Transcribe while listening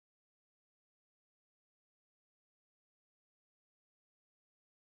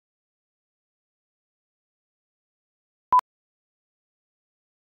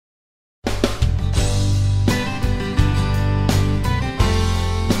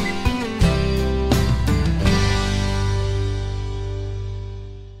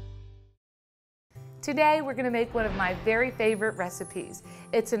Today we're going to make one of my very favorite recipes.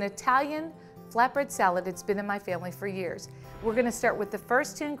 It's an Italian flatbread salad. It's been in my family for years. We're going to start with the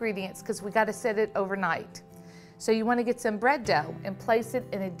first two ingredients because we got to set it overnight. So you want to get some bread dough and place it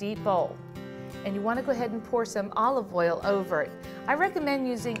in a deep bowl. And you want to go ahead and pour some olive oil over it. I recommend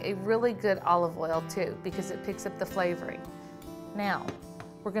using a really good olive oil too because it picks up the flavoring. Now,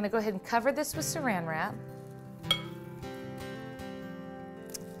 we're going to go ahead and cover this with saran wrap.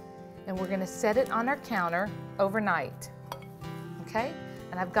 And we're going to set it on our counter overnight. Okay?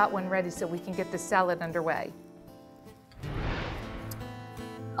 And I've got one ready so we can get the salad underway.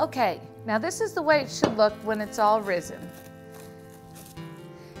 Okay, now this is the way it should look when it's all risen.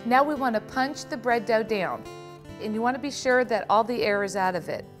 Now we want to punch the bread dough down, and you want to be sure that all the air is out of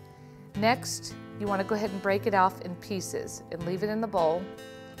it. Next, you want to go ahead and break it off in pieces and leave it in the bowl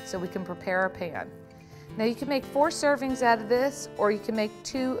so we can prepare our pan. Now you can make 4 servings out of this, or you can make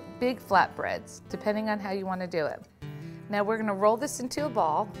 2 big flatbreads, depending on how you want to do it. Now we're going to roll this into a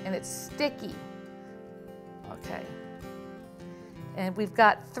ball, and it's sticky. Okay. And we've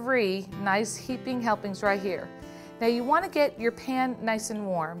got 3 nice heaping helpings right here. Now you want to get your pan nice and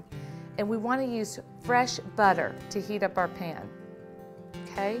warm, and we want to use fresh butter to heat up our pan.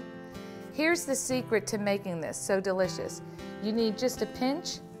 Okay? Here's the secret to making this so delicious. You need just a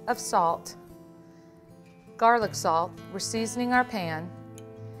pinch of salt, garlic salt. We're seasoning our pan,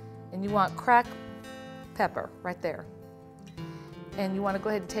 and you want cracked pepper right there. And you want to go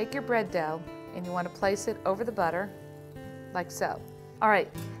ahead and take your bread dough and you want to place it over the butter like so. All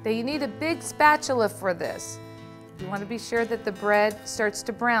right, now you need a big spatula for this. You want to be sure that the bread starts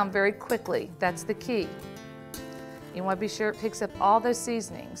to brown very quickly. That's the key. You want to be sure it picks up all those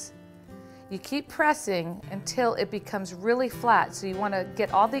seasonings. You keep pressing until it becomes really flat, so you want to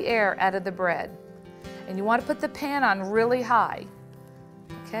get all the air out of the bread. And you want to put the pan on really high,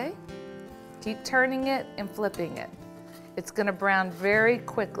 okay? Keep turning it and flipping it. It's going to brown very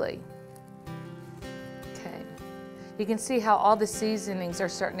quickly. Okay. You can see how all the seasonings are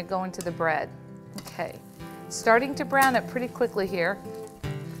starting to go into the bread. Okay. It's starting to brown up pretty quickly here.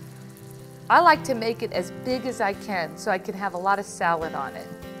 I like to make it as big as I can so I can have a lot of salad on it.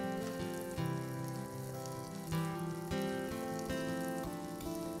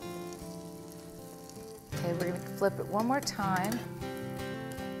 Okay, we're going to flip it one more time.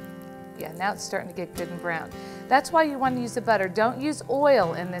 Yeah, now it's starting to get good and brown. That's why you want to use the butter. Don't use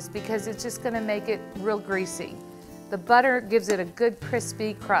oil in this because it's just going to make it real greasy. The butter gives it a good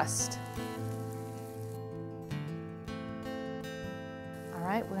crispy crust. All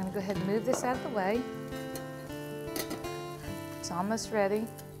right, we're going to go ahead and move this out of the way. It's almost ready.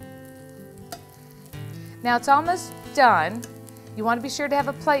 Now it's almost done. You want to be sure to have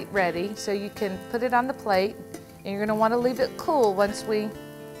a plate ready so you can put it on the plate, and you're going to want to leave it cool once we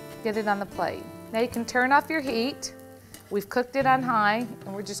get it on the plate. Now you can turn off your heat. We've cooked it on high,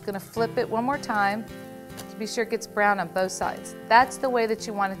 and we're just going to flip it one more time to be sure it gets brown on both sides. That's the way that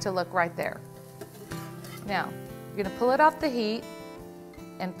you want it to look right there. Now, you're going to pull it off the heat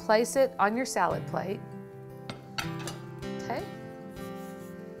and place it on your salad plate. Okay?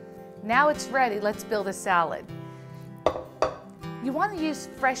 Now it's ready. Let's build a salad. You want to use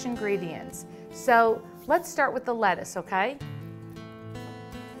fresh ingredients. So let's start with the lettuce, okay?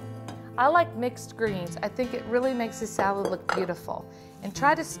 I like mixed greens. I think it really makes the salad look beautiful. And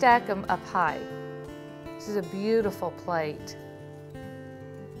try to stack them up high. This is a beautiful plate.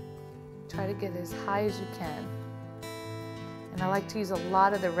 Try to get as high as you can. And I like to use a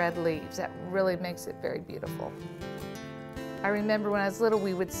lot of the red leaves. That really makes it very beautiful. I remember when I was little,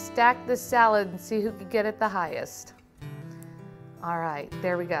 we would stack the salad and see who could get it the highest. All right,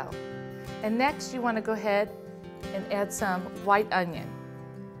 there we go. And next you want to go ahead and add some white onion.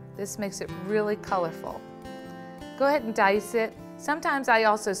 This makes it really colorful. Go ahead and dice it. Sometimes I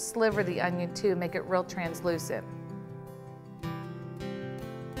also sliver the onion too, make it real translucent.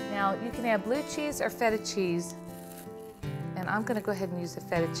 Now you can add blue cheese or feta cheese, and I'm going to go ahead and use the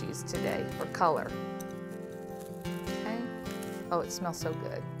feta cheese today for color. Okay. Oh, it smells so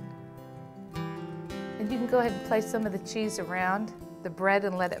good. And you can go ahead and place some of the cheese around the bread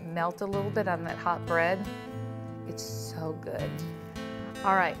and let it melt a little bit on that hot bread. It's so good.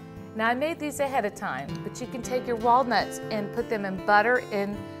 All right, now I made these ahead of time, but you can take your walnuts and put them in butter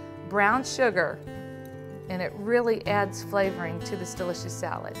and brown sugar, and it really adds flavoring to this delicious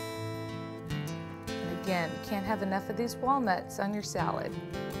salad. And again, you can't have enough of these walnuts on your salad.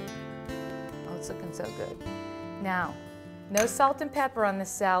 Oh, it's looking so good. Now, no salt and pepper on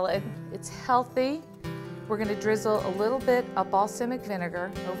this salad. It's healthy. We're going to drizzle a little bit of balsamic vinegar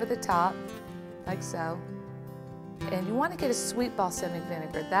over the top, like so. And you want to get a sweet balsamic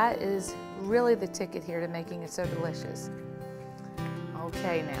vinegar. That is really the ticket here to making it so delicious.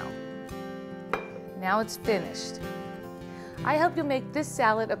 Okay, now it's finished. I hope you'll make this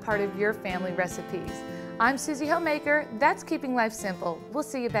salad a part of your family recipes. I'm Susie Homemaker. That's Keeping Life Simple. We'll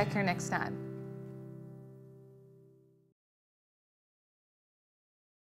see you back here next time.